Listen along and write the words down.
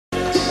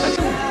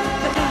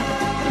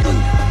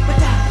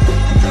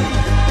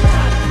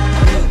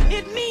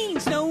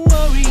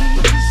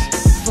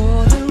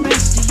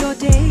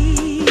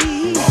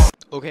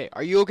Okay,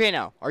 are you okay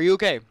now? Are you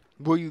okay?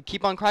 Will you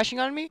keep on crashing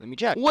on me? Let me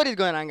check. What is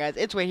going on, guys?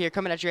 It's Wade here,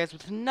 coming at you guys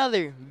with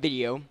another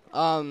video.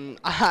 I'm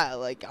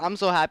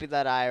so happy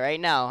that right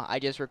now, I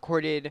just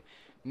recorded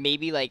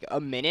maybe like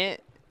a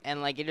minute,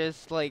 and like it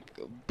just like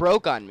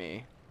broke on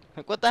me.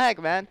 Like, what the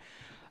heck, man?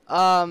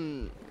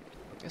 Um,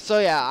 so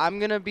yeah, I'm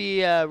gonna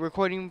be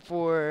recording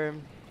for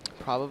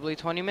probably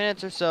 20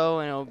 minutes or so,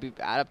 and it'll be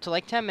add up to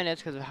like 10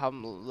 minutes because of how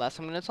less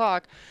I'm gonna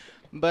talk.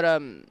 But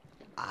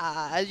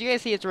as you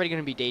guys see, it's already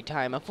gonna be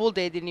daytime. A full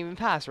day didn't even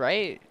pass,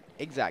 right?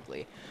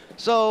 Exactly.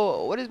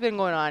 So what has been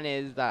going on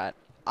is that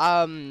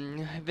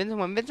when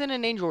Vincent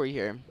and Angel were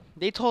here,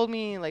 they told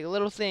me like a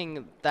little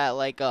thing that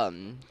like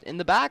in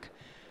the back,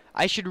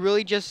 I should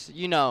really just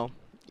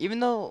even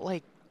though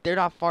like they're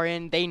not far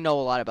in, they know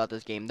a lot about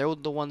this game. They're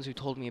the ones who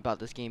told me about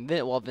this game.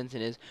 Well,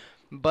 Vincent is,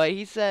 but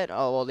he said,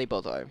 oh well, they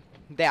both are.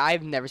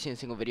 I've never seen a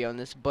single video on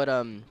this, but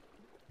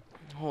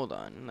hold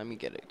on, let me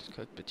get a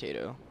cooked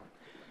potato.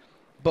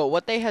 But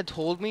what they had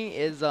told me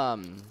is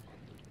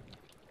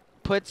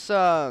put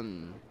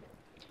some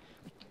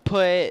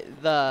put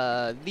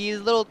these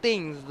little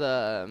things,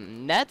 the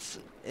nets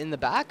in the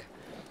back,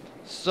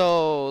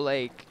 so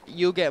like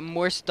you'll get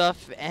more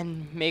stuff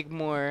and make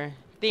more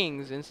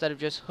things instead of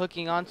just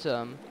hooking onto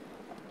them.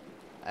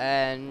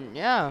 And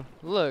yeah,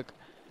 look,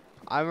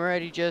 I'm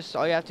already just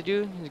all you have to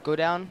do is go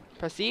down,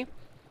 press C,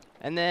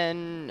 and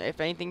then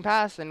if anything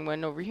passed and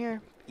went over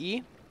here,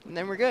 E, and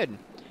then we're good.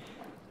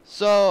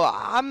 So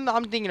I'm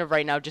thinking of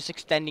right now just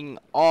extending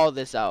all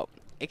this out,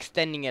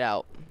 extending it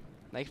out,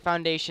 like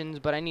foundations.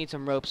 But I need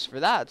some ropes for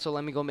that. So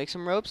let me go make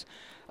some ropes.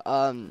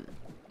 Um,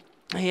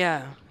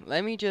 yeah.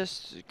 Let me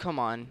just come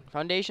on.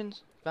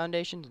 Foundations.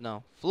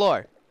 No.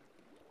 Floor.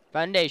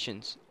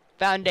 Foundations.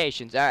 All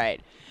right.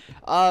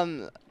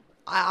 Um,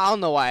 I don't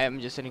know why I'm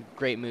just in a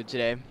great mood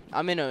today.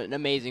 I'm in an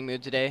amazing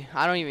mood today.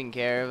 I don't even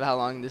care how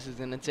long this is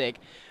gonna take.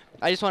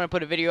 I just want to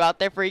put a video out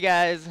there for you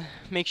guys.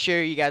 Make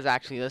sure you guys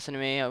actually listen to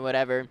me or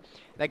whatever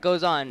that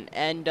goes on.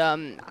 And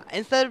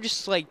instead of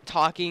just like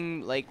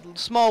talking like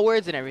small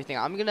words and everything,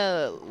 I'm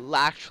gonna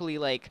actually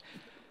like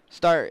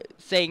start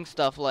saying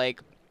stuff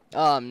like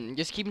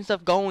just keeping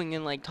stuff going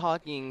and like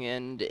talking,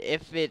 and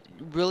if it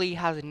really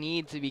has a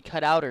need to be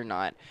cut out or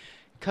not.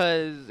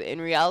 Cause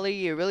in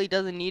reality, it really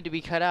doesn't need to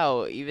be cut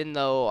out, even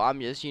though I'm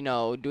just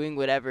doing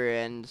whatever,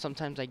 and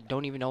sometimes I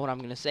don't even know what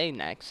I'm gonna say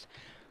next.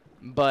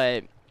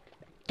 But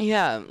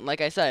yeah,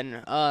 like I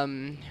said,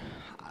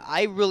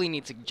 I really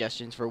need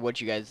suggestions for what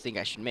you guys think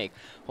I should make.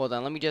 Hold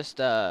on, let me just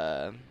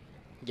get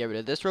rid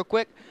of this real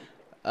quick.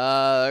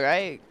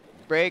 Right,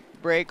 break.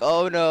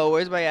 Oh no,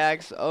 where's my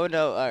axe? Oh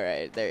no, all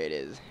right, there it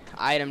is.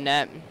 Item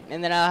net,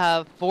 and then I'll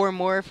have 4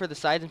 more for the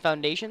sides and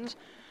foundations.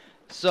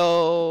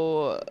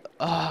 So,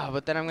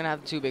 but then I'm gonna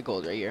have 2 big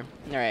holes right here.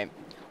 All right,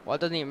 well,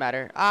 it doesn't even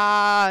matter.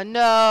 Ah,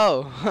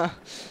 no,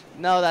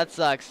 no, that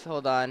sucks.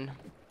 Hold on,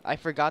 I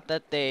forgot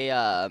that they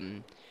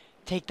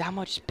take that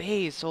much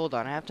space. Hold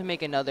on, I have to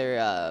make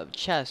another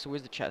chest.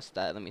 Where's the chest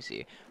at? Let me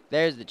see.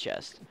 There's the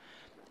chest.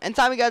 And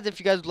tell me, guys, if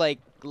you guys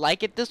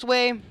like it this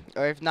way,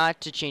 or if not,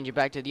 to change it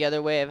back to the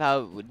other way of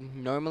how it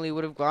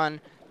would have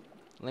gone.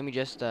 Let me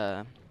just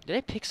did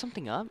I pick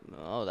something up?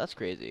 Oh, that's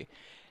crazy.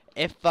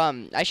 If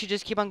I should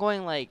just keep on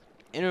going like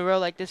in a row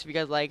like this, if you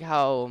guys like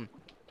how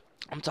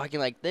I'm talking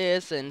like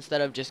this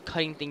instead of just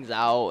cutting things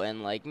out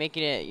and like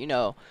making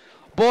it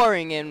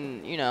boring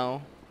and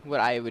what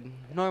I would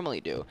normally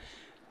do.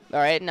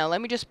 Alright, now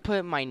let me just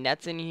put my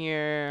nets in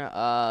here.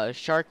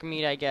 Shark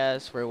meat, I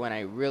guess, for when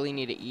I really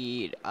need to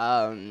eat.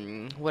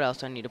 What else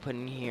do I need to put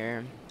in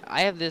here?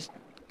 I have this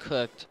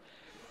cooked.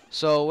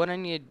 So what I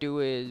need to do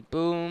is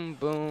boom,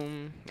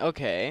 boom.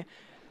 Okay.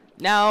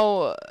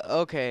 Now,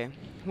 okay.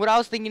 What I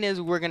was thinking is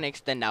we're going to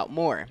extend out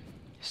more.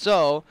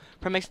 So,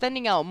 from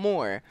extending out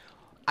more,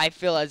 I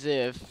feel as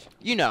if,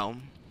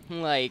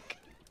 like,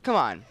 come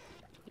on.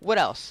 What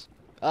else?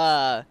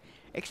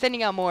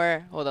 Extending out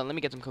more. Hold on, let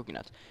me get some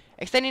coconuts.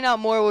 Extending out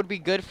more would be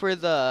good for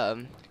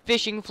the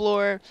fishing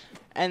floor,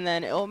 and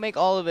then it'll make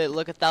all of it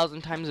look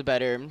 1,000 times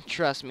better.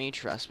 Trust me,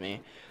 trust me.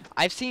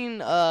 I've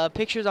seen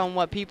pictures on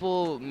what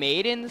people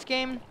made in this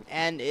game,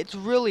 and it's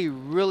really,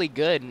 really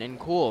good and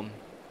cool.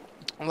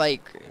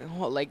 Like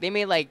they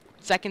made like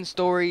 2nd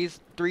stories,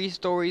 3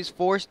 stories,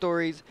 4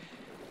 stories,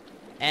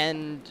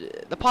 and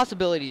the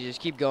possibilities just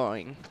keep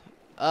going.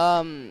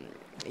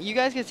 You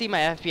guys can see my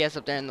FPS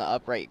up there in the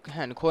up right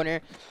hand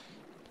corner.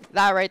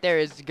 That right there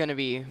is gonna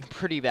be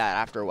pretty bad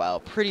after a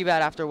while.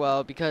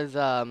 Because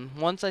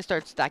once I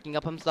start stacking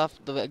up on stuff,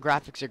 the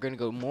graphics are gonna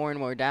go more and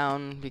more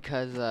down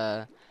because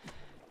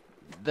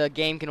the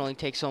game can only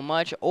take so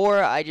much.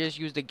 Or I just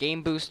use the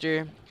game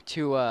booster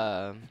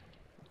to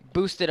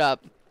boost it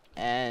up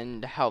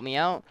and help me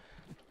out.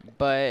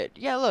 But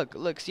yeah,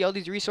 look, see all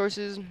these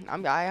resources?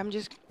 I'm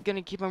just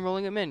gonna keep on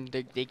rolling them in.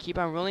 They keep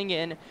on rolling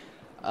in.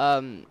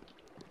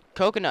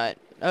 Coconut.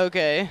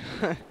 Okay.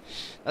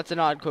 That's an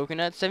odd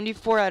coconut.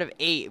 74 out of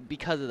 8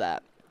 because of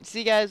that.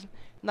 See, guys?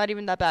 Not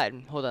even that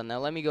bad. Hold on. Now,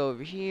 let me go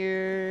over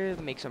here.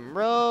 Make some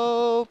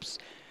ropes.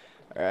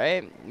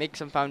 Alright. Make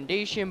some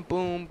foundation.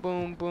 Boom,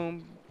 boom,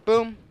 boom,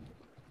 boom.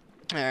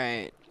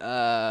 Alright,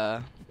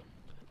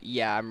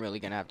 yeah, I'm really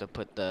gonna have to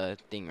put the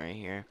thing right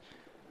here.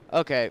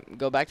 Okay,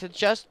 go back to the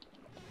chest.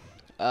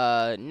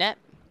 Net.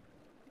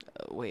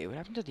 Wait, what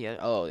happened to the other?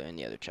 Oh, they're in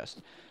the other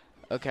chest.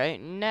 Okay,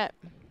 net.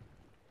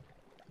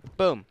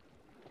 Boom.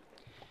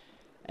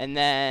 And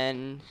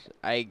then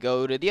I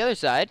go to the other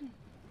side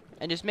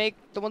and just make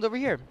the ones over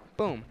here.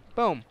 Boom,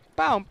 boom,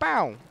 bow,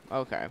 bow.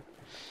 Okay.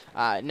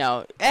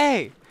 No.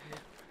 Hey!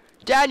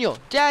 Daniel,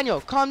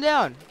 calm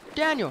down.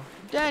 Daniel,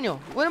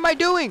 what am I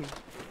doing?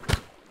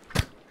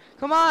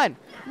 Come on.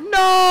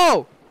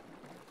 No!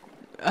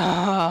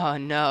 Oh,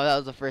 no, that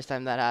was the first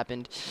time that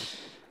happened.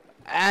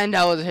 And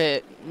I was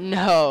hit.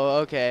 No,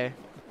 okay.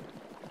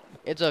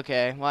 It's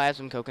okay. Well, I have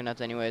some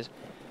coconuts anyways.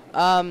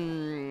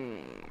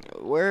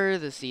 Where are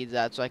the seeds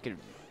at so I could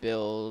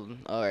build?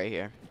 Oh, right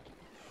here.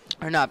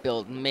 Or not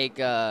build, make,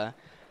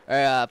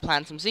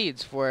 plant some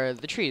seeds for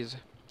the trees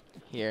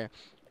here.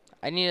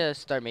 I need to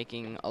start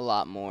making a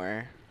lot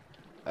more,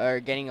 or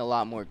getting a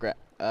lot more,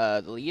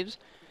 the leaves,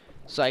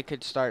 so I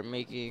could start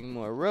making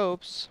more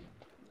ropes,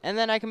 and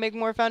then I can make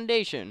more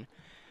foundation.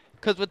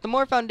 Because with the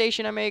more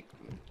foundation I make,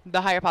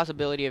 the higher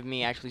possibility of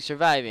me actually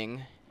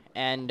surviving,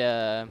 and,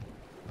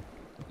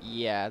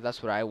 yeah,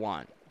 that's what I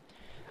want.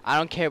 I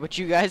don't care what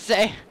you guys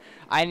say.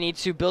 I need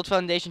to build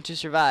foundation to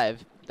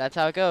survive. That's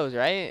how it goes,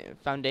 right?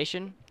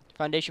 Foundation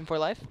for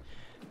life.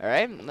 All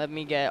right, let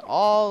me get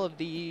all of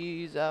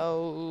these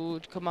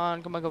out. Come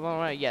on.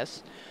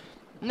 Yes.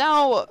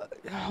 Now,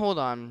 hold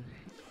on.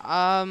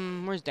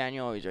 Where's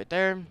Daniel? Oh, he's right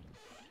there.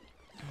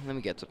 Let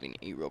me get something to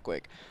eat real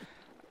quick.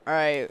 All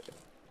right.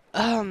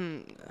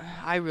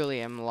 I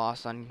really am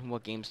lost on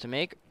what games to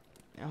make.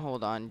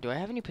 Hold on, do I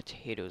have any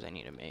potatoes I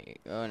need to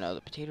make? Oh no,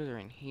 the potatoes are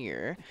in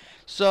here.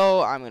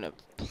 So I'm gonna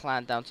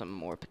plant down some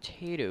more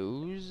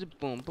potatoes.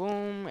 Boom,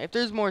 boom. If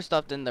there's more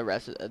stuff than the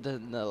rest of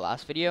the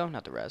last video,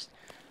 not the rest.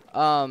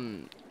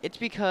 It's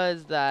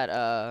because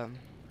that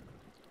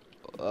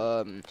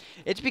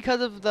it's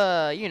because of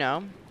the, you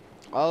know,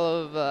 all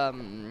of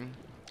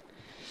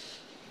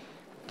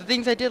the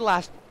things I did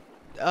last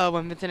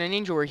when Vincent and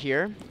Angel were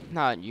here.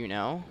 Not you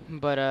know,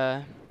 but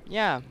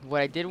yeah,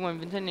 what I did when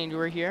Vincent and Angel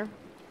were here.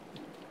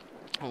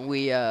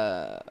 We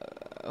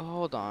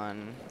hold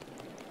on.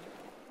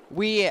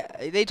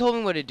 They told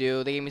me what to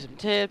do. They gave me some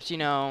tips, you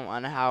know,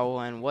 on how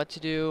and what to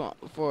do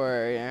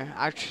for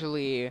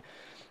actually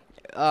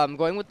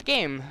going with the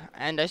game.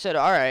 And I said,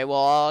 all right, well,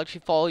 I'll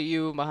actually follow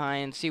you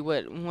behind, see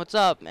what's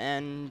up,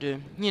 and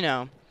you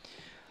know.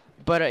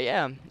 But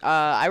yeah,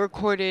 I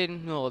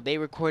recorded. Well, they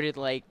recorded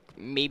like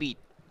maybe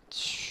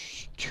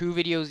 2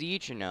 videos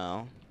each.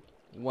 No,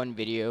 1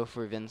 video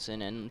for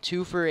Vincent and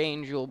 2 for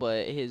Angel,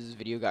 but his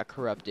video got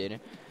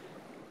corrupted.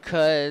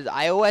 Cause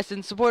iOS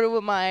didn't support it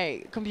with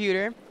my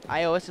computer.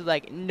 iOS is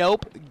like,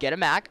 nope, get a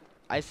Mac.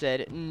 I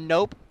said,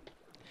 nope.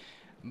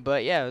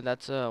 But yeah,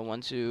 that's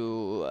one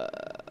to.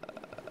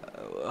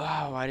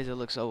 Why does it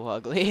look so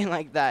ugly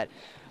like that?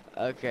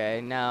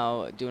 Okay,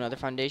 now do another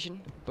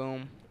foundation.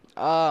 Boom.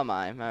 Oh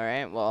my. All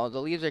right. Well, the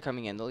leaves are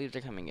coming in.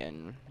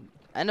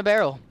 And a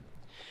barrel.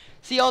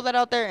 See all that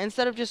out there?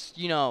 Instead of just,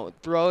 you know,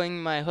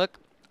 throwing my hook,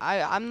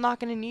 I'm not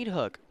gonna need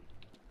hook.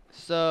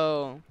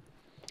 So,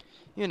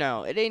 you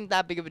know, it ain't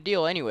that big of a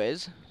deal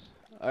anyways.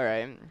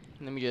 Alright,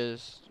 let me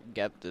just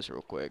get this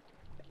real quick.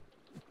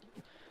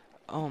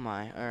 Oh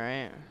my,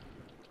 alright.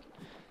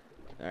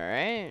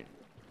 Alright.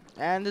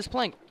 And this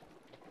plank.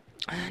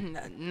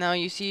 Now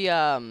you see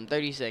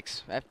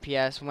 36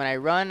 FPS. When I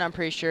run, I'm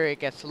pretty sure it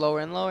gets lower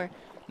and lower.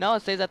 No,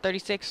 it stays at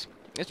 36.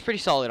 It's pretty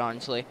solid,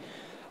 honestly.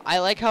 I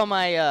like how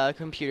my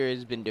computer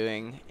has been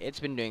doing.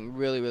 It's been doing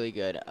really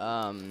good.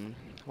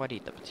 Why'd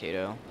eat the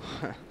potato?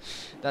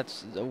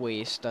 That's a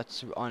waste.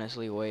 That's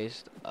honestly a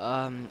waste.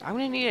 I'm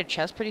gonna need a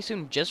chest pretty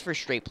soon just for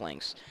straight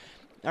planks.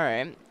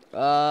 Alright.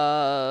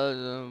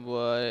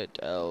 What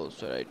else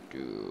should I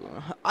do?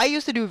 I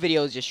used to do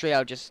videos just straight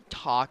out, just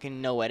talk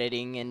and no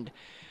editing, and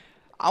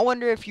I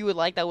wonder if you would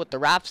like that with the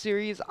Raft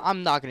series.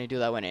 I'm not gonna do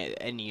that with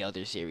any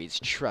other series.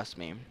 Trust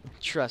me.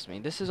 Trust me.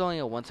 This is only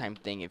a one-time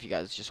thing if you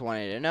guys just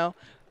wanted to know.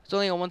 It's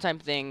only a one-time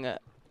thing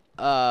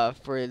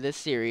for this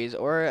series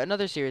or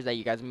another series that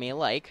you guys may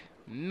like.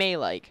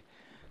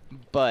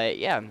 But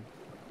yeah,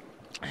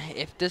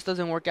 if this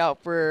doesn't work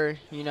out for,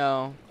 you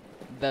know,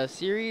 the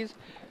series,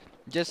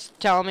 just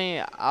tell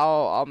me.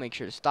 I'll make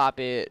sure to stop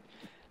it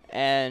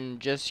and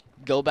just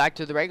go back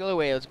to the regular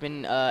way it's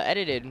been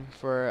edited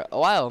for a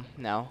while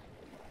now.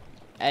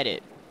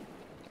 Edited.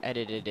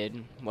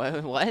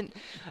 What?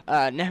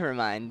 Never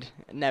mind.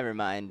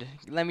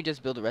 Let me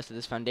just build the rest of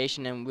this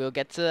foundation and we'll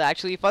get to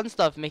actually fun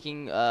stuff,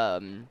 making our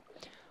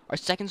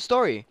second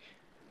story.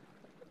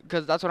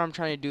 Because that's what I'm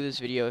trying to do this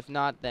video. If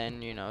not,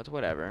 then, you know, it's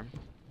whatever.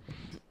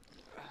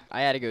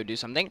 I had to go do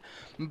something.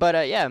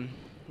 But, yeah.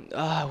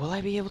 Will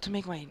I be able to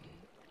make my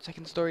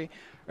second story?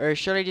 Or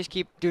should I just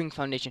keep doing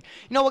foundation?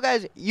 You know what,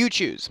 guys? You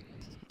choose.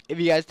 If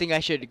you guys think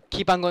I should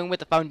keep on going with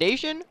the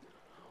foundation,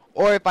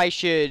 or if I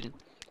should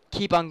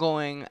keep on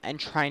going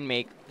and try and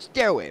make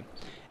stairway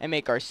and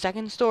make our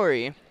second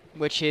story,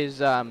 which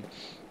is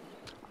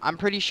I'm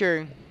pretty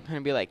sure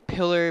gonna be like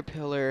pillar,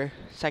 pillar,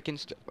 second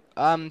story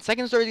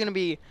is gonna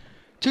be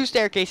 2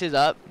 staircases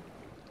up,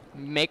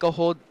 make a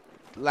whole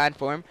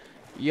landform.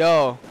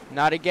 Yo,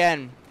 not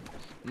again.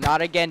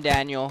 Not again,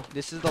 Daniel.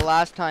 This is the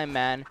last time,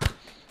 man.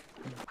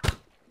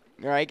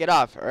 Alright, get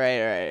off.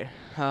 Alright.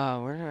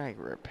 Where do I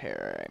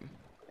repair?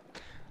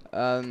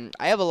 I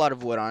have a lot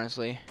of wood,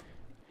 honestly.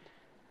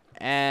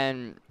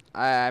 And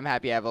I'm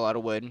happy I have a lot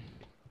of wood.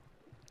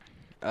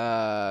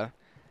 Now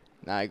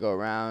I go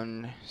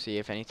around, see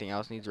if anything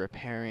else needs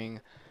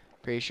repairing.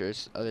 Pretty sure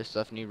other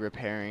stuff need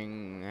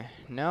repairing.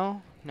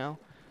 No.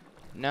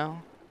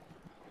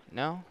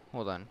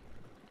 Hold on.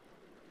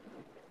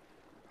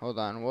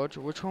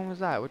 Which one was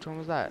that? Which one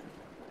was that?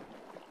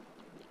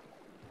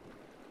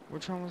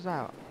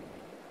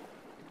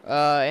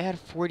 It had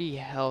 40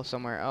 health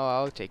somewhere. Oh,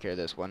 I'll take care of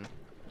this one.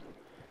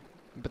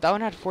 But that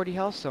one had 40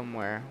 health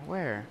somewhere.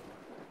 Where?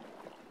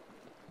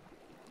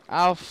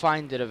 I'll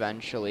find it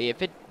eventually.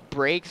 If it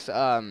breaks,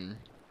 I'll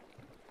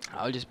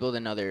just build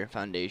another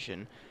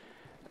foundation.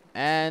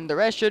 And the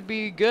rest should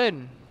be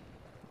good.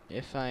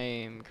 If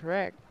I'm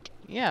correct.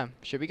 Yeah,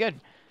 should be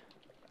good.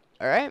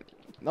 Alright.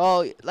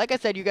 Well, like I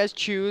said, you guys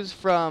choose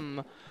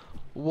from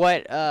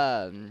what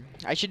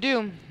I should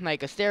do.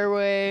 Like a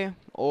stairway,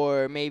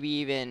 or maybe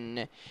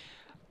even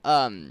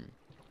you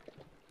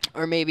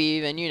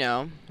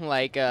know,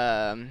 like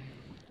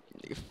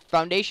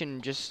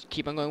foundation. Just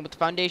keep on going with the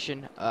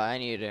foundation. I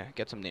need to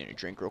get something to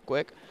drink real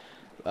quick.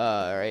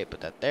 Alright, put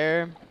that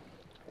there.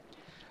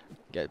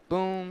 Get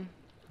boom.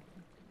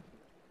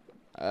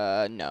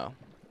 No.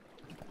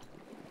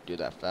 Do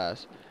that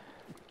fast.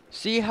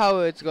 See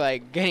how it's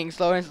like getting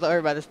slower and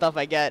slower by the stuff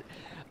I get.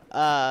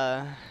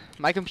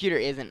 My computer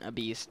isn't a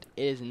beast.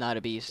 It is not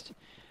a beast.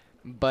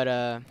 But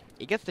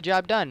it gets the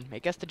job done.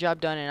 It gets the job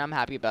done, and I'm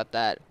happy about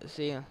that.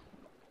 See,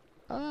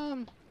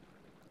 well,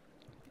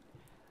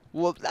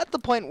 at the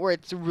point where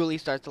it really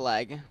starts to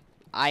lag,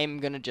 I'm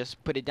gonna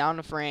just put it down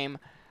a frame,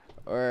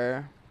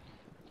 or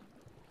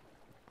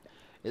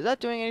is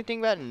that doing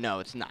anything bad? No,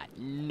 it's not.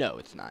 No,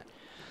 it's not.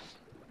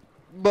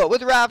 But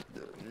with Raft,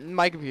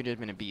 my computer's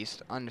been a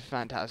beast on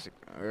fantastic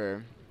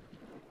or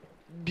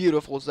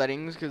beautiful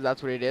settings, because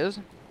that's what it is.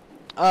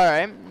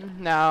 Alright,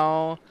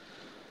 now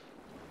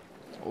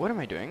what am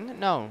I doing?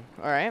 No.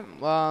 Alright,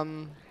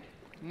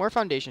 more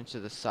foundations to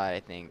the side, I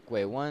think.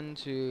 Wait, 1,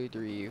 2,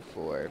 3,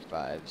 4,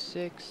 5,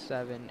 6,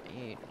 7,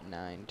 8,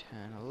 9,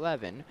 10,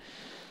 11.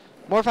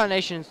 More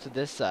foundations to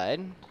this side.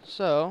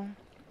 So,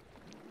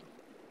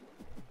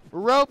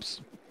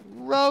 ropes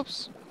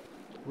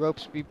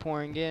be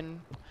pouring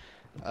in.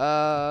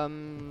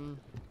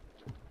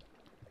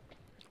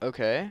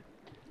 Okay.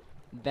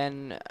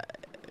 Then,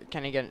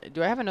 can I get...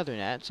 Do I have another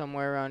net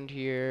somewhere around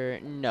here?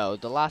 No,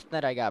 the last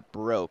net I got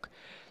broke.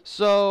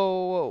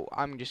 So,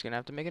 I'm just gonna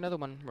have to make another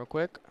one real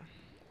quick.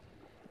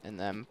 And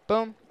then,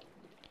 boom.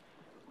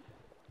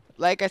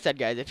 Like I said,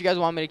 guys, if you guys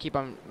want me to keep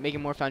on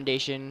making more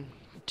foundation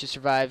to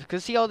survive...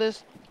 Because see all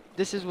this?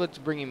 This is what's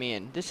bringing me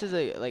in. This is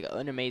like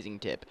an amazing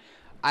tip.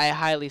 I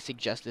highly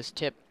suggest this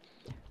tip.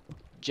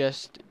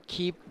 Just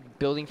keep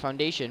building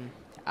foundation.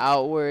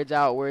 Outwards.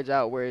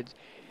 And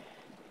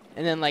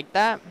then like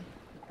that,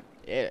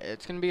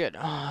 it's gonna be good.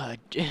 Oh,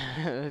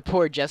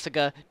 poor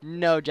Jessica.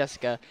 No,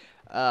 Jessica.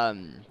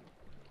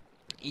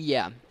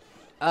 Yeah.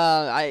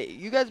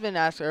 You guys been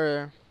asked,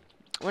 or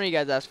one of you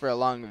guys asked for a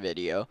long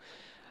video,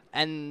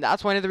 and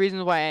that's one of the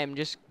reasons why I'm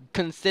just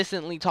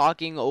consistently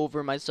talking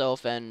over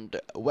myself and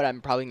what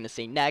I'm probably gonna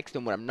say next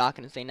and what I'm not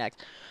gonna say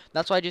next.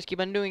 That's why I just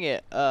keep on doing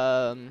it.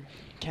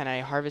 Can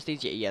I harvest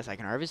these? Yes, I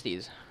can harvest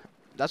these.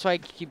 That's why I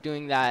keep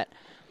doing that.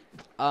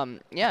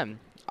 Yeah.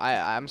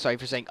 I'm sorry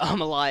for saying a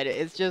lot.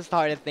 It's just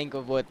hard to think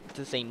of what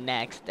to say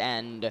next,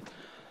 and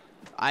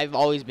I've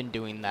always been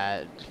doing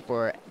that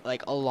for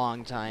like a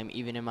long time,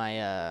 even in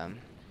my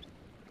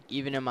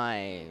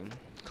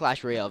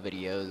Clash Royale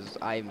videos.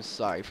 I'm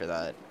sorry for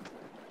that.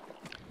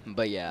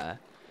 But yeah.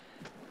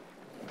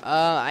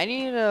 I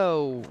need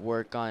to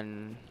work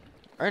on,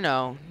 or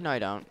no, I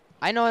don't.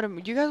 I know how to.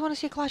 Do you guys want to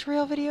see a Clash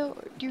Royale video?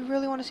 Do you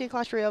really want to see a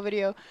Clash Royale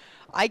video?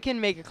 I can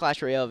make a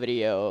Clash Royale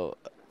video.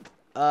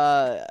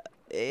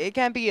 It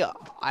can't be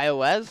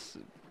iOS,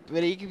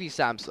 but it can be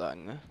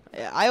Samsung.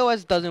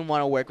 iOS doesn't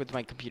want to work with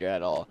my computer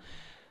at all.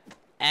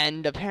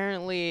 And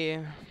apparently,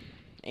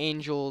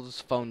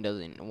 Angel's phone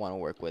doesn't want to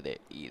work with it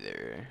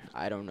either.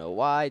 I don't know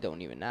why,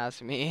 don't even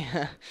ask me.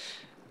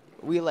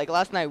 Like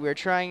last night we were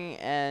trying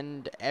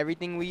and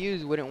everything we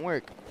used wouldn't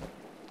work.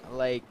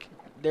 Like,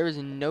 there was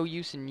no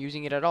use in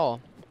using it at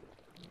all.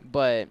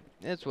 But,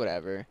 it's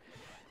whatever.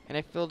 Can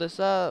I fill this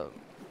up?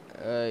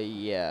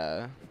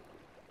 Yeah.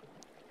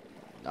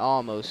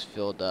 Almost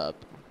filled up.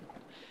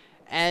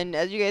 And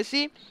as you guys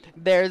see,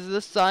 there's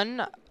the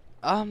sun.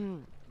 I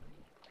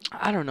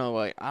don't know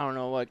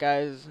what,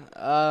 guys.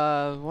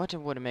 What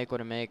to make?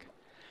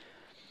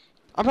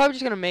 I'm probably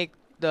just gonna make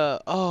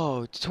the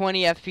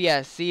 20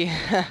 FPS. See,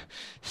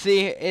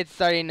 see, it's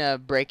starting to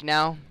break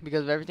now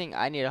because of everything.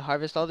 I need to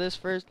harvest all this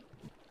first.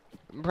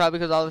 Probably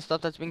because all the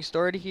stuff that's being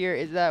stored here.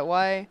 Is that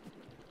why?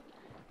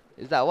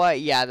 Is that why?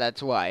 Yeah,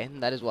 that's why.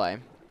 That is why.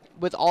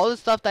 With all the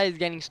stuff that is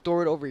getting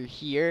stored over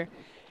here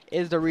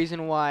is the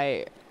reason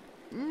why.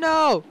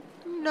 No!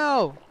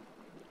 No!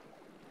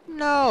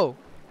 No!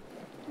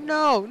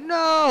 No!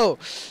 No!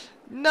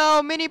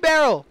 No! Mini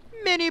barrel!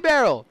 Mini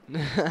barrel!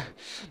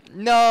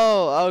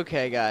 No!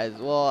 Okay, guys.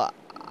 Well,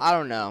 I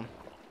don't know.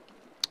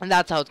 And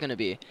that's how it's gonna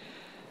be.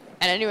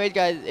 And anyways,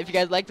 guys, if you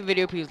guys like the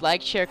video, please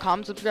like, share,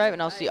 comment, subscribe,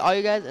 and I'll see all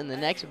you guys in the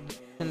next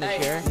in the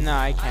chair. No,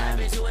 I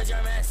can't.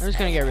 I'm just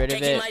gonna get rid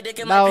of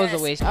it. That was a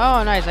waste.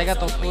 Oh, nice. I got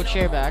the full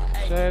chair back.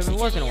 So it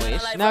wasn't a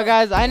waste. Now,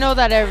 guys, I know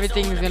that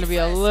everything is gonna be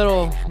a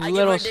little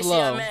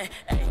slow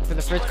for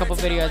the first couple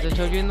videos. I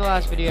told you in the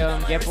last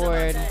video. Get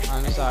bored.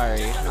 I'm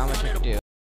sorry. Not much I can do.